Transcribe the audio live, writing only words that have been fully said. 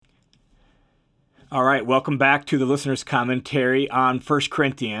All right, welcome back to the listener's commentary on 1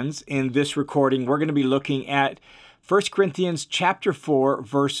 Corinthians. In this recording, we're going to be looking at 1 Corinthians chapter 4,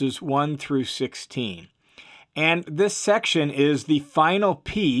 verses 1 through 16. And this section is the final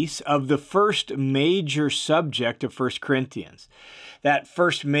piece of the first major subject of 1 Corinthians. That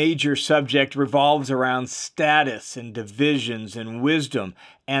first major subject revolves around status and divisions and wisdom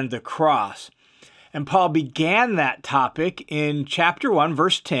and the cross. And Paul began that topic in chapter 1,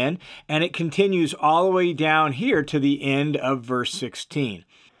 verse 10, and it continues all the way down here to the end of verse 16.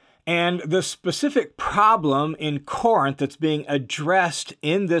 And the specific problem in Corinth that's being addressed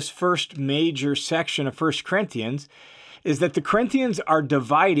in this first major section of 1 Corinthians is that the Corinthians are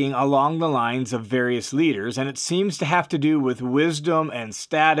dividing along the lines of various leaders, and it seems to have to do with wisdom and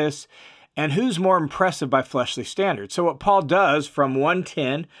status and who's more impressive by fleshly standards. So what Paul does from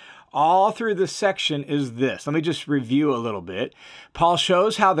 1:10 all through this section is this. Let me just review a little bit. Paul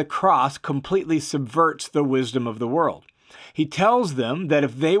shows how the cross completely subverts the wisdom of the world. He tells them that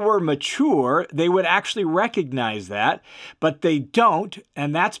if they were mature, they would actually recognize that, but they don't,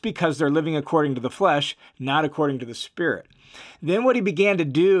 and that's because they're living according to the flesh, not according to the Spirit. Then what he began to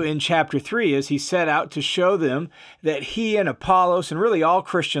do in chapter 3 is he set out to show them that he and Apollos and really all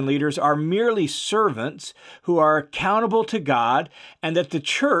Christian leaders are merely servants who are accountable to God, and that the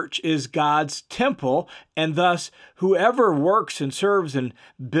church is God's temple, and thus whoever works and serves and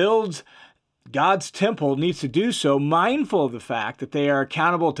builds God's temple needs to do so mindful of the fact that they are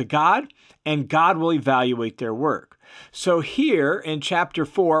accountable to God, and God will evaluate their work. So here in chapter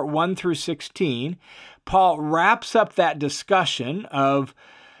 4, 1 through 16, Paul wraps up that discussion of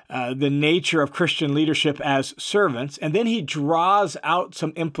the nature of Christian leadership as servants, and then he draws out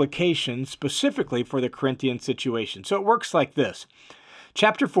some implications specifically for the Corinthian situation. So it works like this.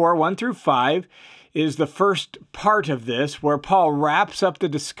 Chapter 4, 1 through 5, is the first part of this where Paul wraps up the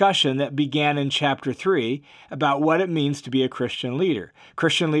discussion that began in chapter 3 about what it means to be a Christian leader.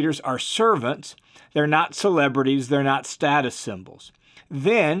 Christian leaders are servants. They're not celebrities. They're not status symbols.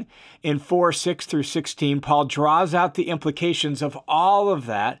 Then, in 4, 6 through 16, Paul draws out the implications of all of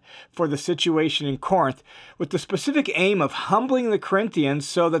that for the situation in Corinth with the specific aim of humbling the Corinthians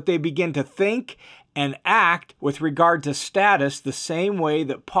so that they begin to think and act with regard to status the same way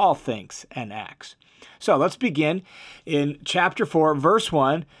that Paul thinks and acts. So let's begin in chapter 4, verse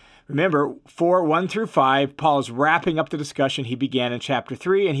 1. Remember, 4, 1 through 5, Paul is wrapping up the discussion he began in chapter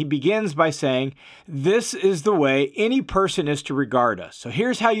 3, and he begins by saying, "This is the way any person is to regard us." So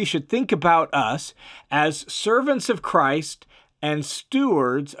here's how you should think about us as servants of Christ and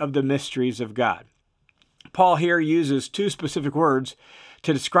stewards of the mysteries of God. Paul here uses two specific words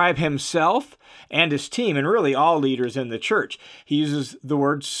to describe himself and his team, and really all leaders in the church. He uses the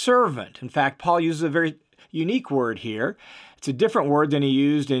word servant. In fact, Paul uses a very unique word here. It's a different word than he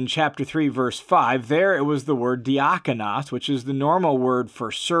used in chapter 3, verse 5. There it was the word diakonos, which is the normal word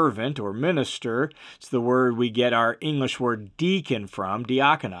for servant or minister. It's the word we get our English word deacon from,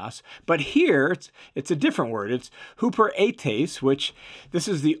 diakonos. But here it's a different word. It's huperetes, which this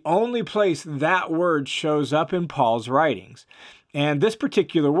is the only place that word shows up in Paul's writings. And this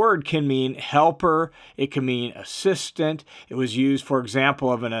particular word can mean helper, it can mean assistant. It was used, for example,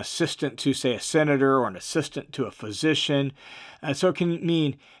 of an assistant to, say, a senator or an assistant to a physician. So it can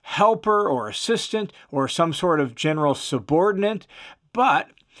mean helper or assistant or some sort of general subordinate.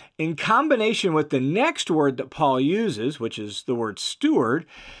 But in combination with the next word that Paul uses, which is the word steward,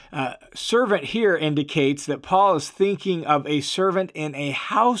 servant here indicates that Paul is thinking of a servant in a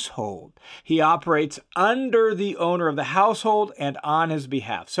household. He operates under the owner of the household and on his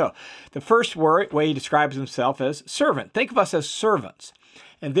behalf. So the first way he describes himself as servant. Think of us as servants.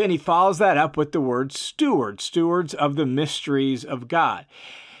 And then he follows that up with the word steward, stewards of the mysteries of God.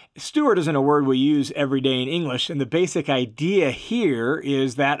 Steward isn't a word we use every day in English, and the basic idea here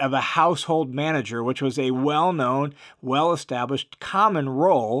is that of a household manager, which was a well-known, well-established common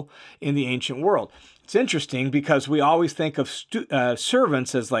role in the ancient world. It's interesting because we always think of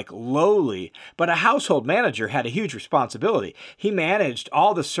servants as like lowly, but a household manager had a huge responsibility. He managed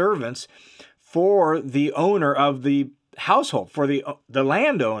all the servants for the owner of the household, for the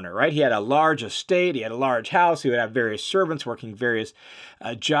landowner, right? He had a large estate, he had a large house, he would have various servants working various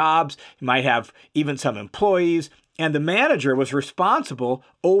jobs, he might have even some employees, and the manager was responsible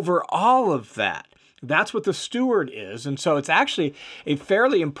over all of that. That's what the steward is, and so it's actually a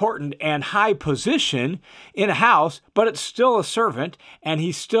fairly important and high position in a house, but it's still a servant, and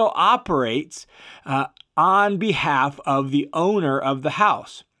he still operates on behalf of the owner of the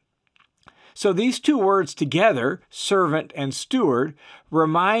house. So these two words together, servant and steward,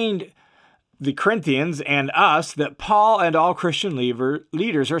 remind the Corinthians and us that Paul and all Christian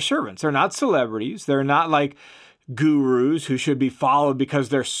leaders are servants. They're not celebrities. They're not like gurus who should be followed because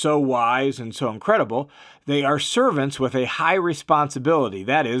they're so wise and so incredible. They are servants with a high responsibility.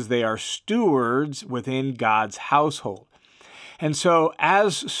 That is, they are stewards within God's household. And so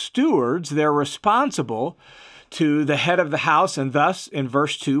as stewards, they're responsible to the head of the house, and thus, in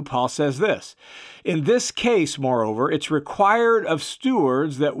verse 2, Paul says this, "In this case, moreover, it's required of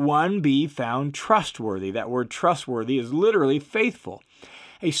stewards that one be found trustworthy." That word trustworthy is literally faithful.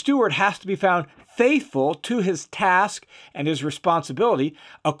 A steward has to be found faithful to his task and his responsibility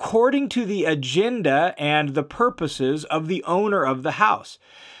according to the agenda and the purposes of the owner of the house.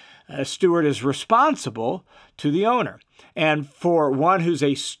 A steward is responsible to the owner. And for one who's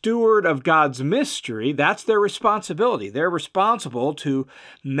a steward of God's mystery, that's their responsibility. They're responsible to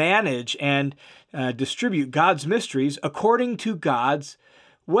manage and distribute God's mysteries according to God's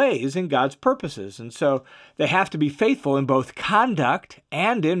ways and God's purposes. And so they have to be faithful in both conduct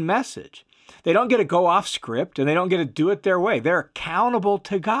and in message. They don't get to go off script and they don't get to do it their way. They're accountable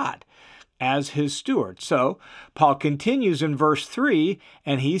to God as his steward. So Paul continues in verse 3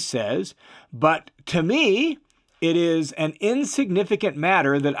 and he says, "But to me, it is an insignificant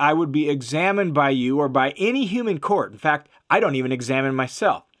matter that I would be examined by you or by any human court. In fact, I don't even examine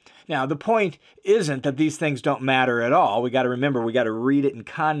myself." Now, the point isn't that these things don't matter at all. We got to remember, we got to read it in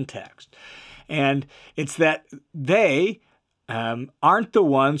context. And it's that they aren't the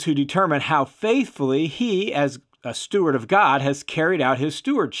ones who determine how faithfully he, as a steward of God, has carried out his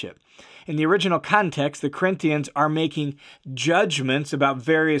stewardship. In the original context, the Corinthians are making judgments about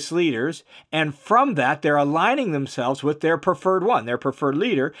various leaders, and from that, they're aligning themselves with their preferred one, their preferred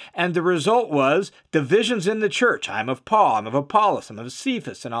leader, and the result was divisions in the church. I'm of Paul, I'm of Apollos, I'm of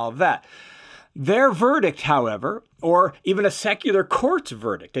Cephas, and all of that. Their verdict, however, or even a secular court's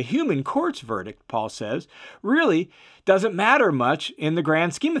verdict, a human court's verdict, Paul says, really doesn't matter much in the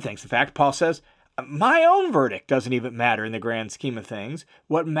grand scheme of things. In fact, Paul says, my own verdict doesn't even matter in the grand scheme of things.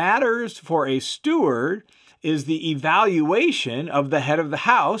 What matters for a steward is the evaluation of the head of the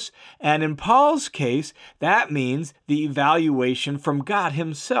house. And in Paul's case, that means the evaluation from God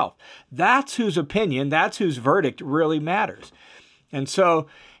himself. That's whose opinion, that's whose verdict really matters. And so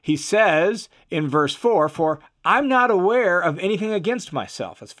he says in verse 4, "For I'm not aware of anything against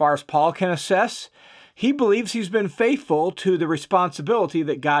myself." As far as Paul can assess, he believes he's been faithful to the responsibility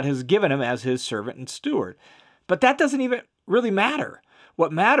that God has given him as his servant and steward. But that doesn't even really matter.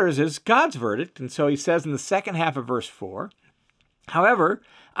 What matters is God's verdict. And so he says in the second half of verse 4, "However,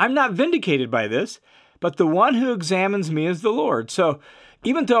 I'm not vindicated by this, but the one who examines me is the Lord." So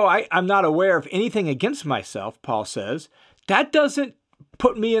even though I'm not aware of anything against myself, Paul says, that doesn't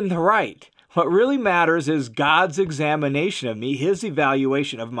put me in the right. What really matters is God's examination of me, his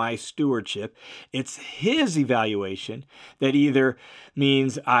evaluation of my stewardship. It's his evaluation that either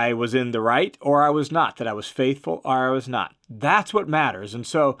means I was in the right or I was not, that I was faithful or I was not. That's what matters. And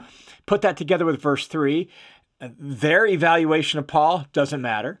so put that together with verse 3. Their evaluation of Paul doesn't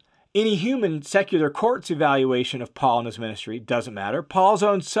matter. Any human secular court's evaluation of Paul and his ministry doesn't matter. Paul's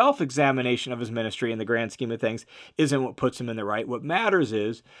own self-examination of his ministry in the grand scheme of things isn't what puts him in the right. What matters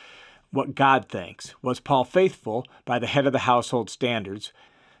is what God thinks. Was Paul faithful by the head of the household standards?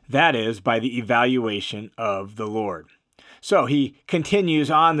 That is, by the evaluation of the Lord. So he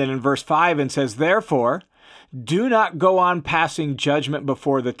continues on then in verse 5 and says, "Therefore, do not go on passing judgment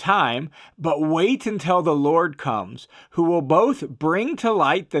before the time, but wait until the Lord comes, who will both bring to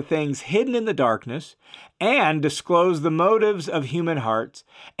light the things hidden in the darkness and disclose the motives of human hearts,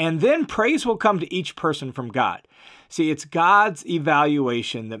 and then praise will come to each person from God." See, it's God's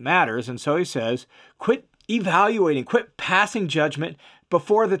evaluation that matters. And so he says, quit evaluating, quit passing judgment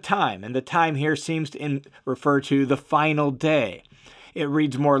before the time. And the time here seems to refer to the final day. It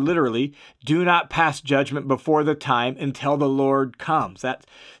reads more literally, "Do not pass judgment before the time until the Lord comes."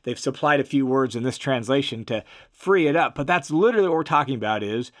 They've supplied a few words in this translation to free it up, but that's literally what we're talking about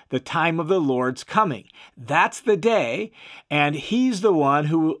is the time of the Lord's coming. That's the day, and he's the one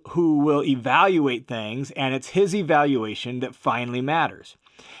who will evaluate things, and it's his evaluation that finally matters.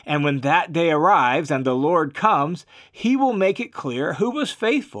 And when that day arrives and the Lord comes, he will make it clear who was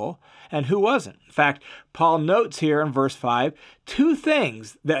faithful and who wasn't. In fact, Paul notes here in verse 5, two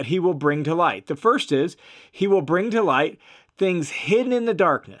things that he will bring to light. The first is he will bring to light things hidden in the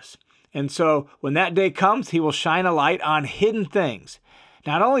darkness. And so when that day comes, he will shine a light on hidden things.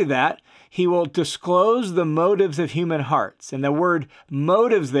 Not only that, he will disclose the motives of human hearts. And the word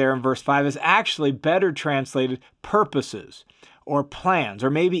motives there in verse 5 is actually better translated purposes or plans or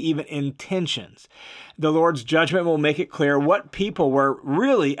maybe even intentions. The Lord's judgment will make it clear what people were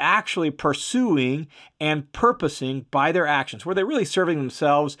really actually pursuing and purposing by their actions. Were they really serving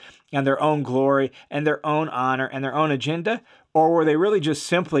themselves and their own glory and their own honor and their own agenda? Or were they really just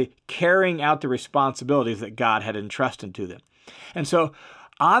simply carrying out the responsibilities that God had entrusted to them? And so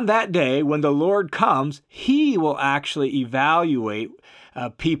on that day, when the Lord comes, He will actually evaluate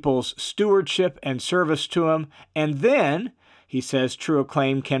people's stewardship and service to Him. And then, He says, true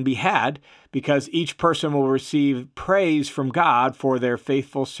acclaim can be had because each person will receive praise from God for their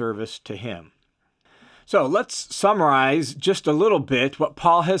faithful service to Him. So let's summarize just a little bit what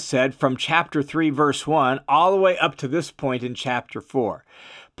Paul has said from chapter 3, verse 1, all the way up to this point in chapter 4.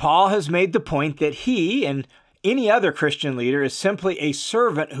 Paul has made the point that he and any other Christian leader is simply a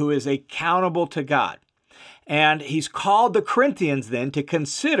servant who is accountable to God. And he's called the Corinthians then to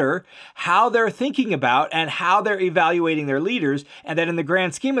consider how they're thinking about and how they're evaluating their leaders, and that in the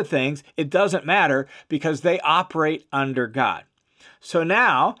grand scheme of things, it doesn't matter because they operate under God. So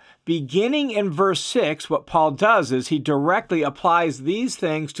now, beginning in verse 6, what Paul does is he directly applies these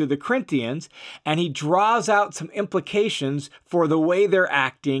things to the Corinthians, and he draws out some implications for the way they're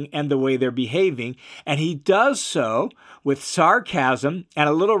acting and the way they're behaving, and he does so with sarcasm and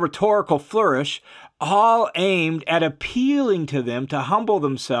a little rhetorical flourish, all aimed at appealing to them to humble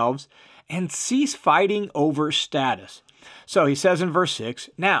themselves and cease fighting over status. So he says in verse 6,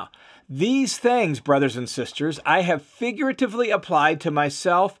 "Now, these things, brothers and sisters, I have figuratively applied to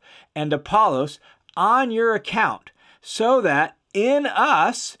myself and Apollos on your account, so that in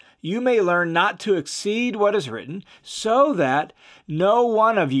us you may learn not to exceed what is written, so that no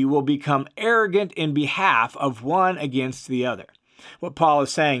one of you will become arrogant in behalf of one against the other." What Paul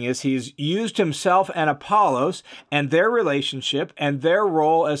is saying is he's used himself and Apollos and their relationship and their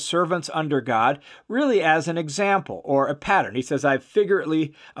role as servants under God really as an example or a pattern. He says, I've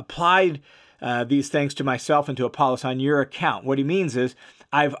figuratively applied these things to myself and to Apollos on your account. What he means is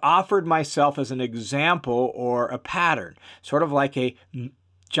I've offered myself as an example or a pattern, sort of like a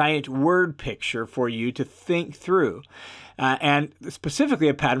giant word picture for you to think through. And specifically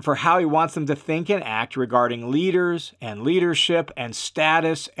a pattern for how he wants them to think and act regarding leaders and leadership and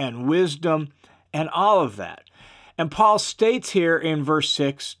status and wisdom and all of that. And Paul states here in verse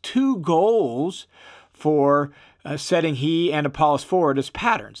 6 two goals for setting he and Apollos forward as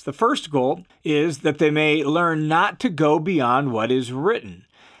patterns. The first goal is that they may learn not to go beyond what is written.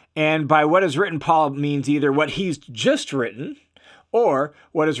 And by what is written, Paul means either what he's just written or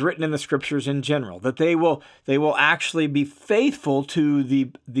what is written in the scriptures in general, that they will actually be faithful to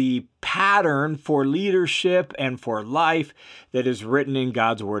the pattern for leadership and for life that is written in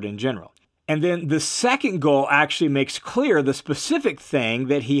God's word in general. And then the second goal actually makes clear the specific thing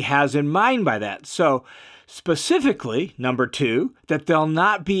that he has in mind by that. So specifically, number 2, that they'll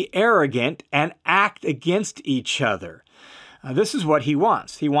not be arrogant and act against each other. This is what he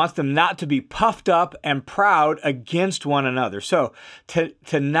wants. He wants them not to be puffed up and proud against one another. So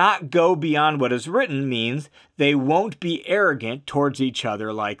to not go beyond what is written means they won't be arrogant towards each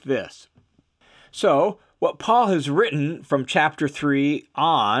other like this. So what Paul has written from chapter 3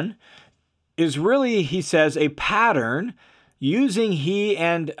 on is really, he says, a pattern using he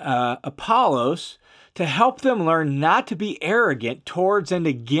and Apollos to help them learn not to be arrogant towards and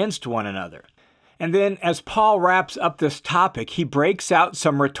against one another. And then as Paul wraps up this topic, he breaks out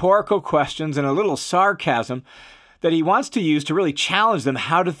some rhetorical questions and a little sarcasm that he wants to use to really challenge them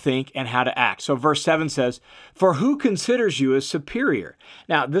how to think and how to act. So verse 7 says, "For who considers you as superior?"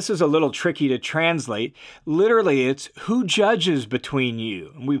 Now, this is a little tricky to translate. Literally, it's who judges between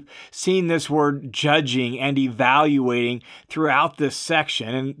you. And we've seen this word judging and evaluating throughout this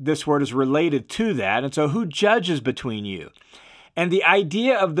section, and this word is related to that. And so who judges between you? And the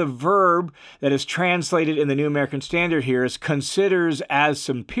idea of the verb that is translated in the New American Standard here is considers as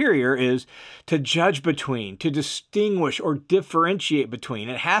superior is to judge between, to distinguish or differentiate between.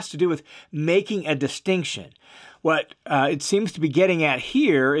 It has to do with making a distinction. What it seems to be getting at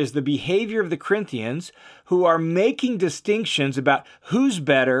here is the behavior of the Corinthians who are making distinctions about who's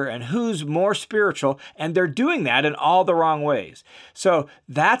better and who's more spiritual, and they're doing that in all the wrong ways. So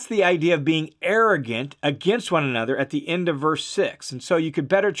that's the idea of being arrogant against one another at the end of verse 6. And so you could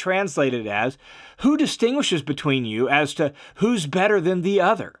better translate it as, who distinguishes between you as to who's better than the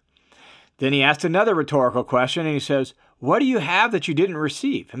other? Then he asked another rhetorical question, and he says, what do you have that you didn't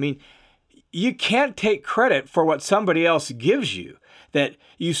receive? I mean, you can't take credit for what somebody else gives you. that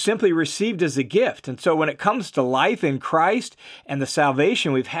you simply received as a gift. And so when it comes to life in Christ and the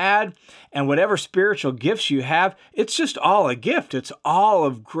salvation we've had and whatever spiritual gifts you have, it's just all a gift. It's all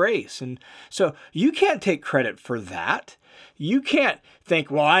of grace. And so you can't take credit for that. You can't think,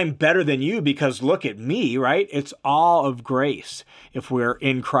 well, I'm better than you because look at me, right? It's all of grace if we're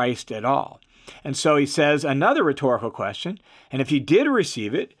in Christ at all. And so he says another rhetorical question, and if you did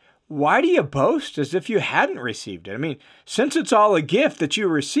receive it, why do you boast as if you hadn't received it? I mean, since it's all a gift that you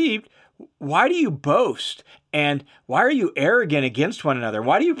received, why do you boast? And why are you arrogant against one another?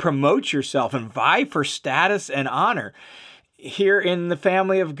 Why do you promote yourself and vie for status and honor here in the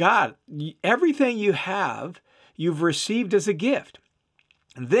family of God? Everything you have, you've received as a gift.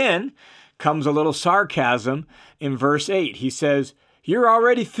 And then comes a little sarcasm in verse 8. He says, you're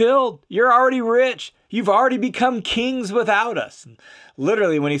already filled. You're already rich. You've already become kings without us. And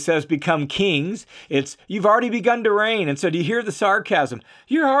literally, when he says become kings, it's you've already begun to reign. And so do you hear the sarcasm?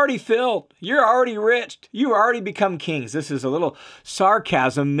 You're already filled. You're already rich. You already become kings. This is a little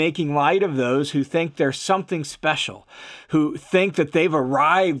sarcasm making light of those who think they're something special, who think that they've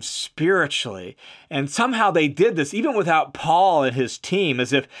arrived spiritually. And somehow they did this even without Paul and his team,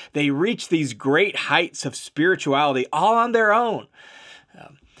 as if they reached these great heights of spirituality all on their own.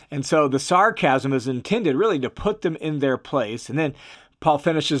 And so the sarcasm is intended really to put them in their place. And then Paul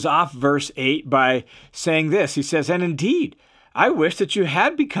finishes off verse 8 by saying this. He says, and indeed, I wish that you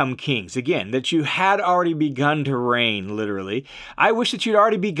had become kings. Again, that you had already begun to reign, literally. I wish that you'd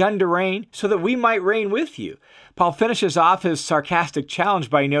already begun to reign so that we might reign with you. Paul finishes off his sarcastic challenge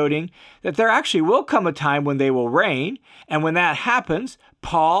by noting that there actually will come a time when they will reign. And when that happens,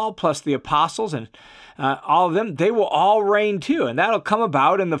 Paul plus the apostles and all of them, they will all reign too. And that'll come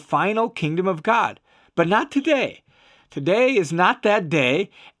about in the final kingdom of God. But not today. Today is not that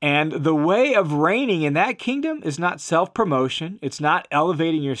day. And the way of reigning in that kingdom is not self-promotion. It's not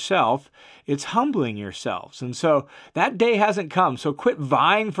elevating yourself. It's humbling yourselves. And so that day hasn't come. So quit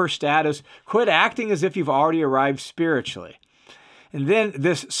vying for status. Quit acting as if you've already arrived spiritually. And then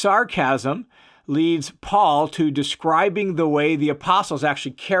this sarcasm leads Paul to describing the way the apostles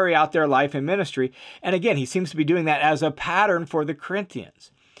actually carry out their life and ministry. And again, he seems to be doing that as a pattern for the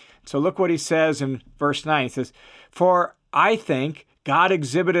Corinthians. So look what he says in verse 9. He says, for I think God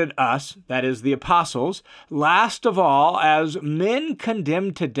exhibited us, that is the apostles, last of all as men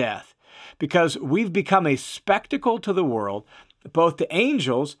condemned to death, because we've become a spectacle to the world, both to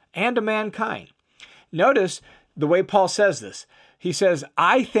angels and to mankind. Notice the way Paul says this. He says,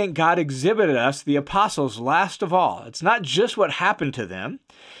 I think God exhibited us, the apostles, last of all. It's not just what happened to them.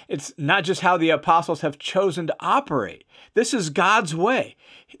 It's not just how the apostles have chosen to operate. This is God's way.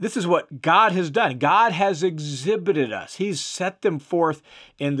 This is what God has done. God has exhibited us. He's set them forth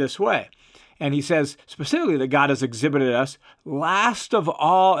in this way. And he says specifically that God has exhibited us last of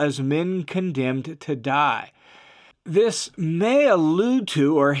all as men condemned to die. This may allude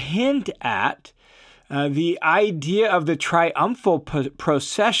to or hint at the idea of the triumphal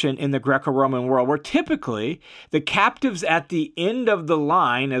procession in the Greco-Roman world, where typically the captives at the end of the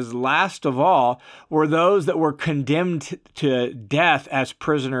line, as last of all, were those that were condemned to death as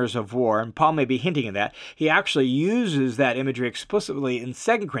prisoners of war. And Paul may be hinting at that. He actually uses that imagery explicitly in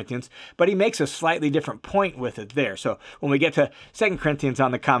 2 Corinthians, but he makes a slightly different point with it there. So when we get to 2 Corinthians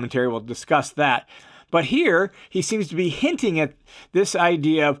on the commentary, we'll discuss that. But here, he seems to be hinting at this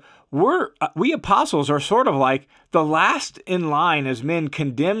idea of we apostles are sort of like the last in line as men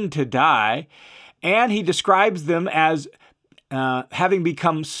condemned to die, and he describes them as having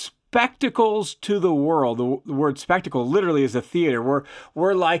become spectacles to the world. The word spectacle literally is a theater.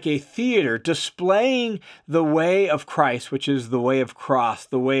 We're like a theater displaying the way of Christ, which is the way of cross,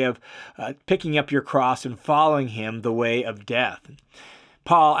 the way of picking up your cross and following him, the way of death.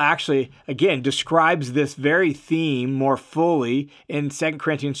 Paul actually, again, describes this very theme more fully in 2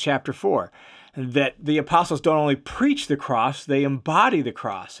 Corinthians chapter 4, that the apostles don't only preach the cross, they embody the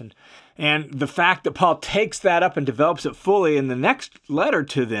cross. And the fact that Paul takes that up and develops it fully in the next letter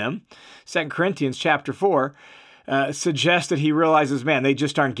to them, 2 Corinthians chapter 4, suggests that he realizes, man, they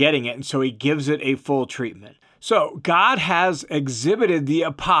just aren't getting it, and so he gives it a full treatment. So God has exhibited the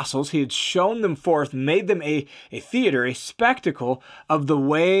apostles. He had shown them forth, made them a theater, a spectacle of the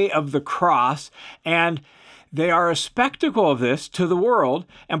way of the cross. And they are a spectacle of this to the world.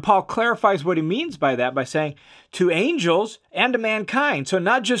 And Paul clarifies what he means by that by saying to angels and to mankind. So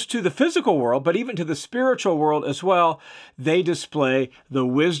not just to the physical world, but even to the spiritual world as well. They display the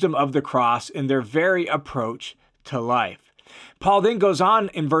wisdom of the cross in their very approach to life. Paul then goes on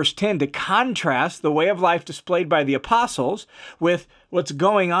in verse 10 to contrast the way of life displayed by the apostles with what's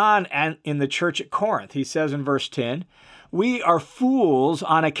going on in the church at Corinth. He says in verse 10, "We are fools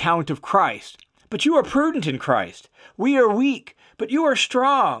on account of Christ, but you are prudent in Christ. We are weak, but you are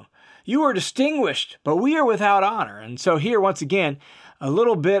strong. You are distinguished, but we are without honor." And so here, once again, a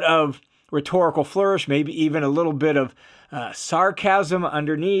little bit of rhetorical flourish, maybe even a little bit of sarcasm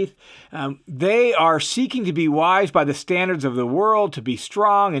underneath. They are seeking to be wise by the standards of the world, to be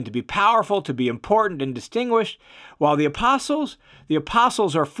strong and to be powerful, to be important and distinguished, while the apostles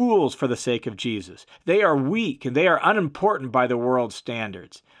are fools for the sake of Jesus. They are weak and they are unimportant by the world's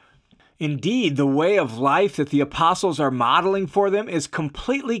standards. Indeed, the way of life that the apostles are modeling for them is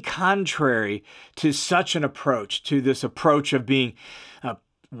completely contrary to such an approach, to this approach of being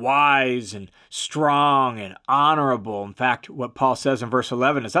wise and strong and honorable. In fact, what Paul says in verse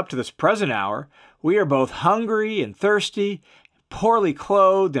 11 is, "Up to this present hour, we are both hungry and thirsty, poorly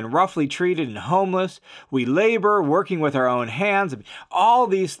clothed and roughly treated and homeless. We labor, working with our own hands." All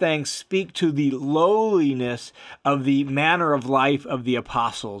these things speak to the lowliness of the manner of life of the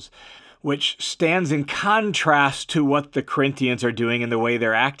apostles, which stands in contrast to what the Corinthians are doing and the way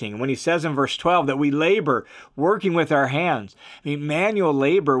they're acting. When he says in verse 12 that we labor, working with our hands, manual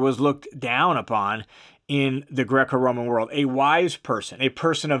labor was looked down upon in the Greco-Roman world. A wise person, a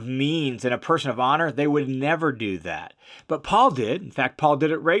person of means, and a person of honor, they would never do that. But Paul did. In fact, Paul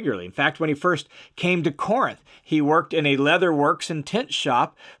did it regularly. In fact, when he first came to Corinth, he worked in a leather works and tent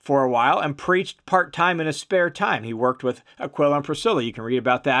shop for a while and preached part-time in his spare time. He worked with Aquila and Priscilla. You can read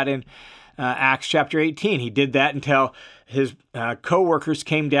about that in Acts chapter 18. He did that until his co-workers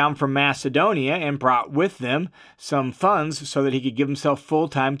came down from Macedonia and brought with them some funds so that he could give himself full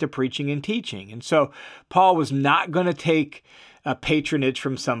time to preaching and teaching. And so Paul was not going to take patronage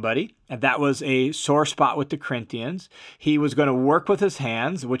from somebody, and that was a sore spot with the Corinthians. He was going to work with his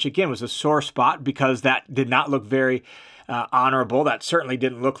hands, which again was a sore spot because that did not look very honorable. That certainly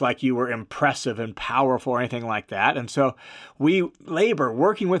didn't look like you were impressive and powerful or anything like that. And so we labor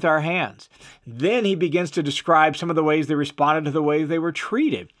working with our hands. Then he begins to describe some of the ways they responded to the ways they were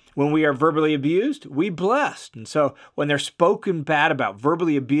treated. When we are verbally abused, we blessed. And so when they're spoken bad about,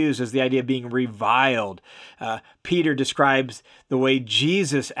 verbally abused is the idea of being reviled. Peter describes the way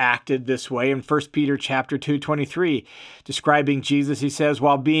Jesus acted this way in 1 Peter chapter 2:23. Describing Jesus, he says,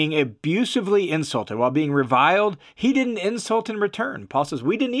 while being abusively insulted, while being reviled, he didn't insult in return. Paul says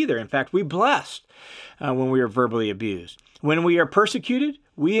we didn't either. In fact, we blessed when we are verbally abused. When we are persecuted,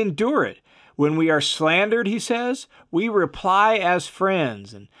 we endure it. When we are slandered, he says, we reply as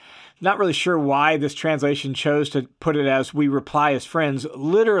friends. And not really sure why this translation chose to put it as we reply as friends.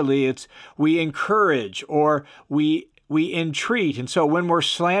 Literally, it's we encourage or we entreat. And so when we're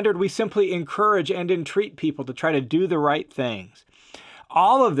slandered, we simply encourage and entreat people to try to do the right things.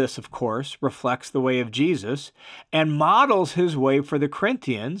 All of this, of course, reflects the way of Jesus and models his way for the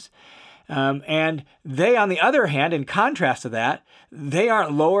Corinthians. And they, on the other hand, in contrast to that, they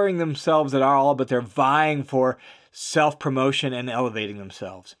aren't lowering themselves at all, but they're vying for self-promotion and elevating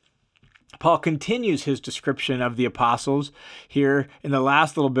themselves. Paul continues his description of the apostles here in the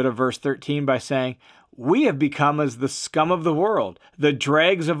last little bit of verse 13 by saying, we have become as the scum of the world, the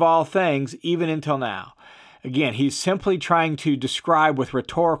dregs of all things, even until now. Again, he's simply trying to describe with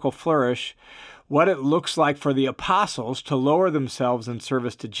rhetorical flourish what it looks like for the apostles to lower themselves in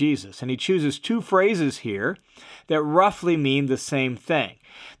service to Jesus. And he chooses two phrases here that roughly mean the same thing.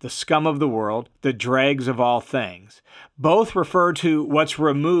 The scum of the world, the dregs of all things. Both refer to what's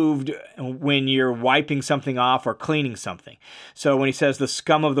removed when you're wiping something off or cleaning something. So when he says the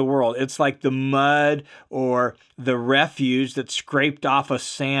scum of the world, it's like the mud or the refuse that's scraped off a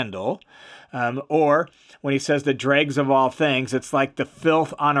sandal. Or when he says the dregs of all things, it's like the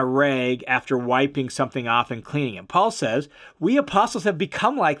filth on a rag after wiping something off and cleaning it. Paul says, we apostles have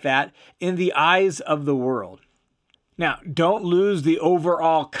become like that in the eyes of the world. Now, don't lose the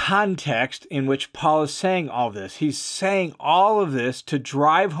overall context in which Paul is saying all this. He's saying all of this to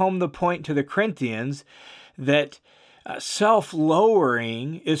drive home the point to the Corinthians that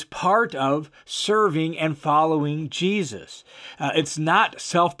self-lowering is part of serving and following Jesus. It's not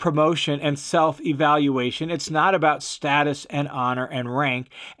self-promotion and self-evaluation. It's not about status and honor and rank.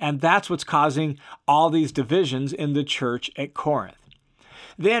 And that's what's causing all these divisions in the church at Corinth.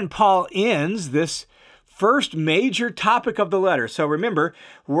 Then Paul ends this first major topic of the letter. So remember,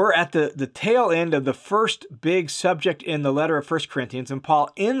 we're at the tail end of the first big subject in the letter of 1 Corinthians, and Paul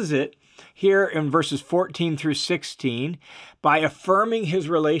ends it here in verses 14 through 16 by affirming his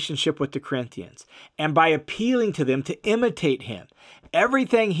relationship with the Corinthians and by appealing to them to imitate him.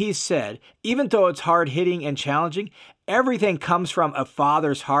 Everything he said, even though it's hard-hitting and challenging, everything comes from a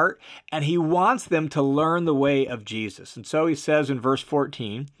father's heart, and he wants them to learn the way of Jesus. And so he says in verse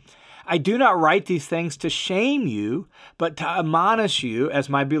 14, I do not write these things to shame you, but to admonish you as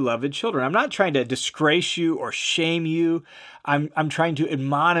my beloved children. I'm not trying to disgrace you or shame you. I'm trying to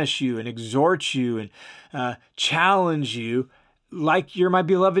admonish you and exhort you and challenge you like you're my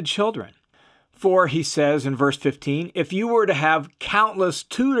beloved children. For, he says in verse 15, if you were to have countless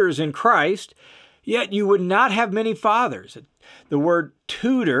tutors in Christ, yet you would not have many fathers. The word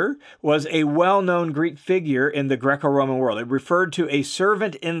tutor was a well-known Greek figure in the Greco-Roman world. It referred to a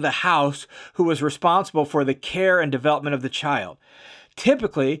servant in the house who was responsible for the care and development of the child.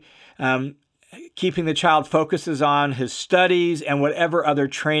 Typically, keeping the child focuses on his studies and whatever other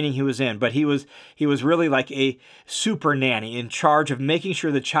training he was in. But he was really like a super nanny in charge of making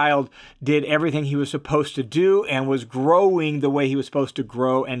sure the child did everything he was supposed to do and was growing the way he was supposed to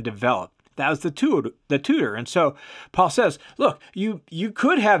grow and develop. That was the tutor. And so Paul says, look, you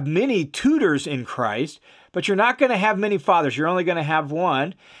could have many tutors in Christ, but you're not going to have many fathers. You're only going to have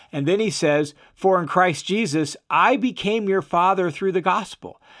one. And then he says, for in Christ Jesus, I became your father through the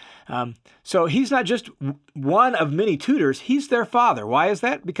gospel. So he's not just one of many tutors, he's their father. Why is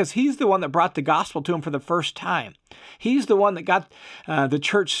that? Because he's the one that brought the gospel to them for the first time. He's the one that got the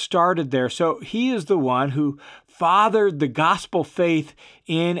church started there. So he is the one who fathered the gospel faith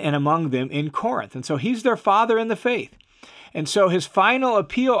in and among them in Corinth. And so he's their father in the faith. And so his final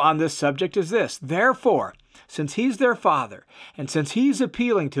appeal on this subject is this: therefore, since he's their father, and since he's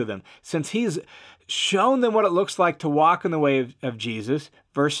appealing to them, since he's shown them what it looks like to walk in the way of Jesus,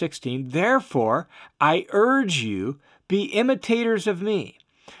 verse 16, therefore, I urge you, be imitators of me.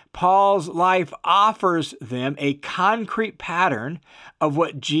 Paul's life offers them a concrete pattern of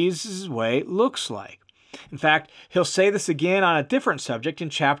what Jesus' way looks like. In fact, he'll say this again on a different subject in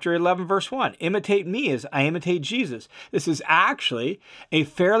chapter 11, verse 1. Imitate me as I imitate Jesus. This is actually a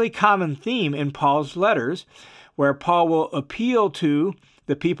fairly common theme in Paul's letters, where Paul will appeal to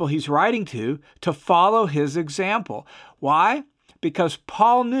the people he's writing to follow his example. Why? Because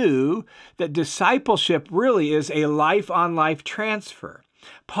Paul knew that discipleship really is a life-on-life transfer.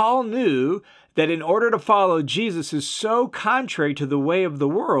 Paul knew that in order to follow Jesus is so contrary to the way of the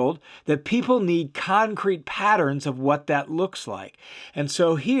world that people need concrete patterns of what that looks like. And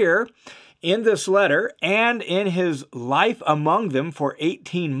so here, in this letter and in his life among them for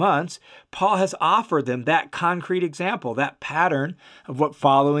 18 months, Paul has offered them that concrete example, that pattern of what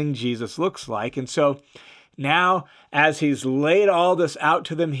following Jesus looks like. And so now, as he's laid all this out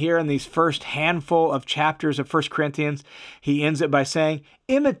to them here in these first handful of chapters of 1 Corinthians, he ends it by saying,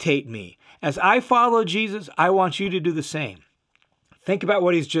 imitate me. As I follow Jesus, I want you to do the same. Think about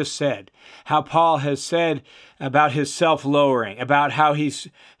what he's just said, how Paul has said about his self-lowering, about how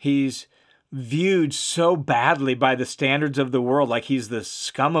he's viewed so badly by the standards of the world, like he's the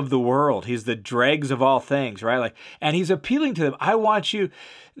scum of the world, he's the dregs of all things, right? And he's appealing to them. I want you,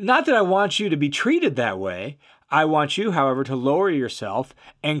 not that I want you to be treated that way. I want you, however, to lower yourself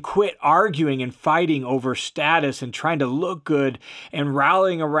and quit arguing and fighting over status and trying to look good and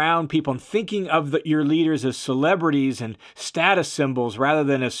rallying around people and thinking of your leaders as celebrities and status symbols rather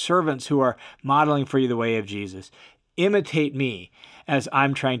than as servants who are modeling for you the way of Jesus. Imitate me as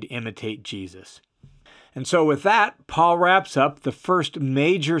I'm trying to imitate Jesus. And so with that, Paul wraps up the first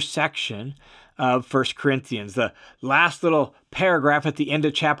major section of 1 Corinthians. The last little paragraph at the end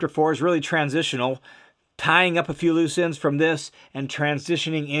of chapter 4 is really transitional, tying up a few loose ends from this and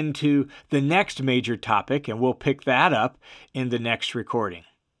transitioning into the next major topic, and we'll pick that up in the next recording.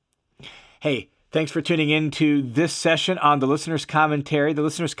 Hey, thanks for tuning in to this session on the Listener's Commentary. The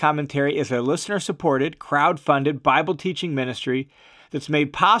Listener's Commentary is a listener-supported, crowd-funded Bible teaching ministry that's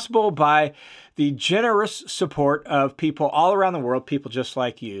made possible by the generous support of people all around the world, people just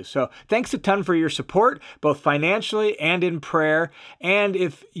like you. So thanks a ton for your support, both financially and in prayer. And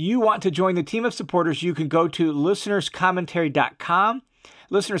if you want to join the team of supporters, you can go to listenerscommentary.com.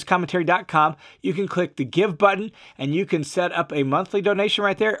 listenerscommentary.com. You can click the Give button, and you can set up a monthly donation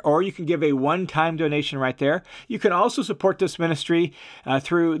right there, or you can give a one-time donation right there. You can also support this ministry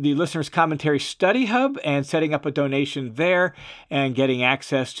through the Listeners Commentary Study Hub and setting up a donation there and getting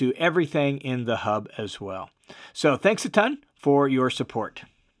access to everything in the hub as well. So thanks a ton for your support.